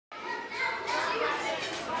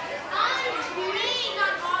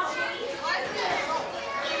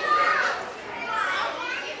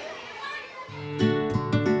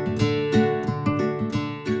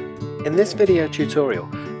In this video tutorial,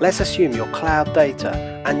 let's assume your cloud data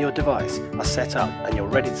and your device are set up and you're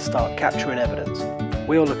ready to start capturing evidence.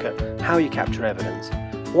 We'll look at how you capture evidence,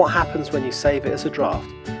 what happens when you save it as a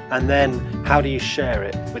draft, and then how do you share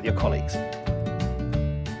it with your colleagues.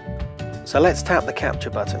 So let's tap the capture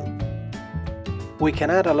button. We can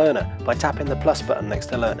add a learner by tapping the plus button next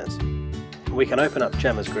to learners. We can open up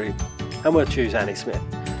Gemma's group and we'll choose Annie Smith.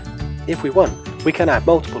 If we want, we can add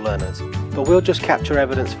multiple learners, but we'll just capture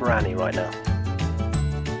evidence for Annie right now.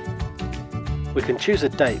 We can choose a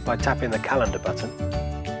date by tapping the calendar button.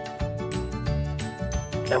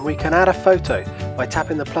 And we can add a photo by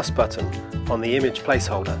tapping the plus button on the image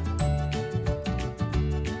placeholder.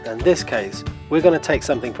 In this case, we're going to take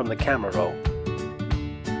something from the camera roll.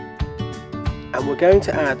 And we're going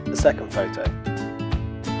to add a second photo.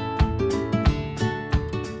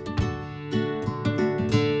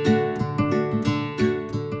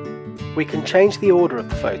 We can change the order of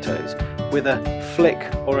the photos with a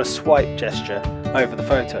flick or a swipe gesture over the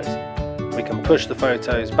photos. We can push the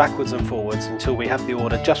photos backwards and forwards until we have the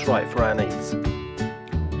order just right for our needs.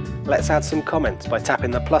 Let's add some comments by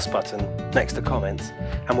tapping the plus button next to comments,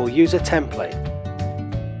 and we'll use a template.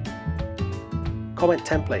 Comment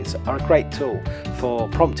templates are a great tool for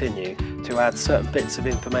prompting you to add certain bits of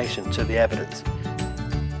information to the evidence.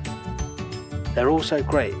 They're also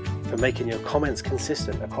great for making your comments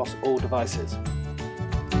consistent across all devices.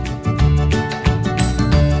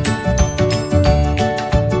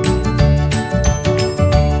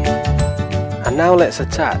 And now let's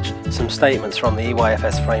attach some statements from the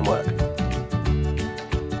EYFS framework.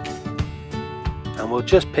 And we'll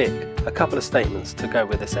just pick a couple of statements to go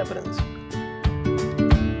with this evidence.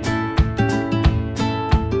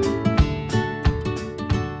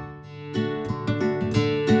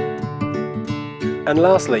 And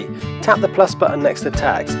lastly, tap the plus button next to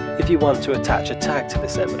tags if you want to attach a tag to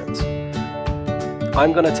this evidence.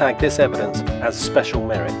 I'm going to tag this evidence as special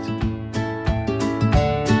merit.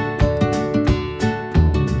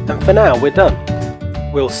 And for now we're done.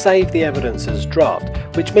 We'll save the evidence as draft,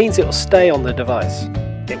 which means it will stay on the device.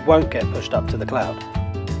 It won't get pushed up to the cloud.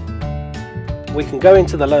 We can go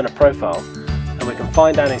into the learner profile and we can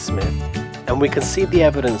find Annie Smith, and we can see the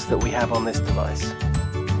evidence that we have on this device.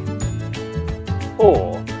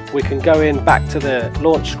 Or we can go in back to the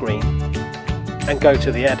launch screen and go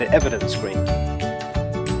to the edit evidence screen.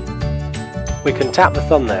 We can tap the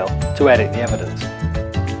thumbnail to edit the evidence.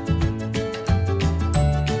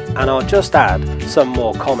 And I'll just add some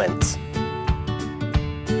more comments.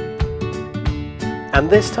 And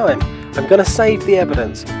this time I'm going to save the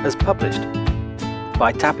evidence as published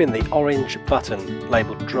by tapping the orange button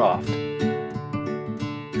labelled draft.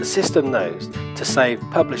 The system knows to save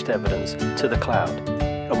published evidence to the cloud,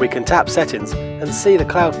 and we can tap settings and see the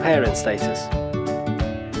cloud parent status.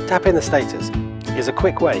 Tapping the status is a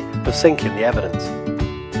quick way of syncing the evidence.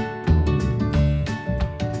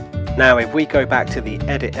 Now if we go back to the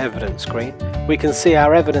edit evidence screen, we can see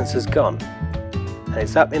our evidence has gone and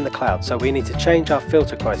it's up in the cloud, so we need to change our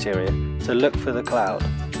filter criteria to look for the cloud,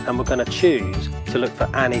 and we're going to choose to look for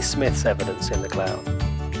Annie Smith's evidence in the cloud.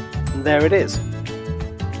 And there it is.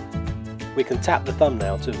 We can tap the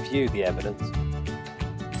thumbnail to view the evidence,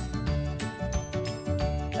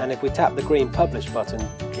 and if we tap the green publish button,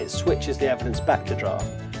 it switches the evidence back to draft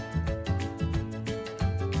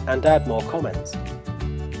and add more comments.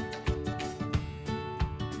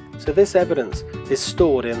 So this evidence is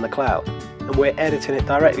stored in the cloud and we're editing it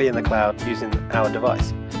directly in the cloud using our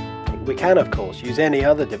device. We can of course use any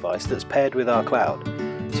other device that's paired with our cloud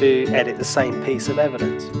to edit the same piece of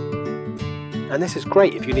evidence. And this is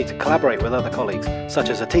great if you need to collaborate with other colleagues, such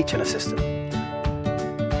as a teaching assistant.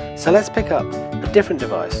 So let's pick up a different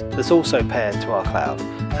device that's also paired to our cloud,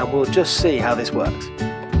 and we'll just see how this works.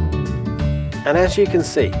 And as you can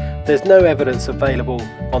see, there's no evidence available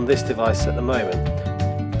on this device at the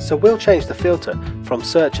moment. So we'll change the filter from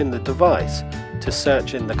search in the device to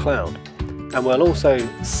search in the cloud. And we'll also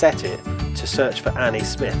set it to search for Annie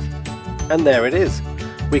Smith. And there it is.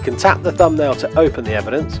 We can tap the thumbnail to open the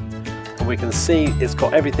evidence, and we can see it's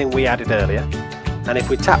got everything we added earlier, and if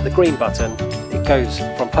we tap the green button it goes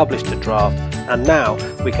from published to draft, and now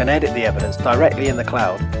we can edit the evidence directly in the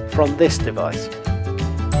cloud from this device.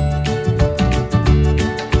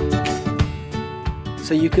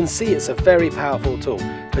 So you can see it's a very powerful tool,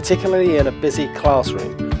 particularly in a busy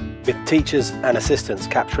classroom with teachers and assistants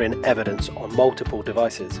capturing evidence on multiple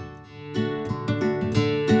devices.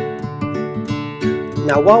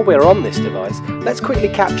 Now while we're on this device, let's quickly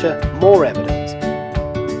capture more evidence.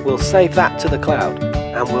 We'll save that to the cloud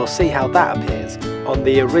and we'll see how that appears on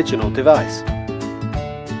the original device.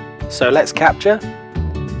 So let's capture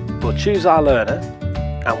We'll choose our learner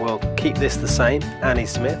and we'll keep this the same, Annie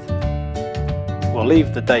Smith. We'll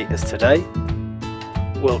leave the date as today.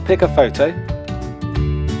 We'll pick a photo.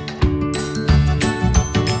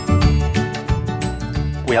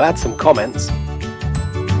 We'll add some comments.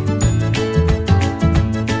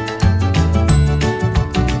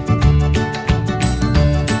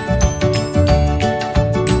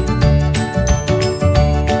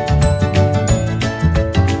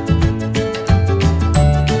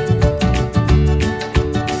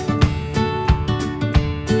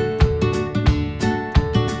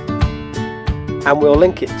 And we'll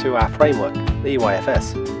link it to our framework, the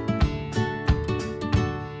EYFS.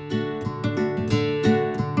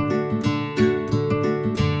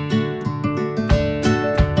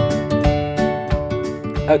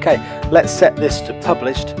 Okay, let's set this to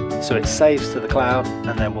published so it saves to the cloud,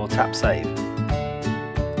 and then we'll tap save.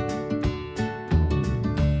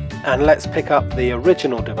 And let's pick up the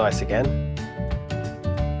original device again,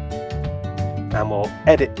 and we'll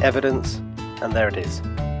edit evidence, and there it is.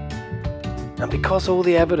 And because all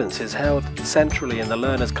the evidence is held centrally in the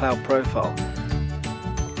learner's cloud profile,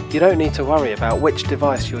 you don't need to worry about which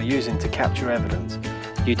device you're using to capture evidence.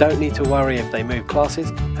 You don't need to worry if they move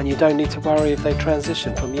classes, and you don't need to worry if they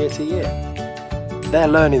transition from year to year. Their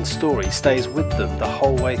learning story stays with them the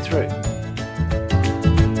whole way through.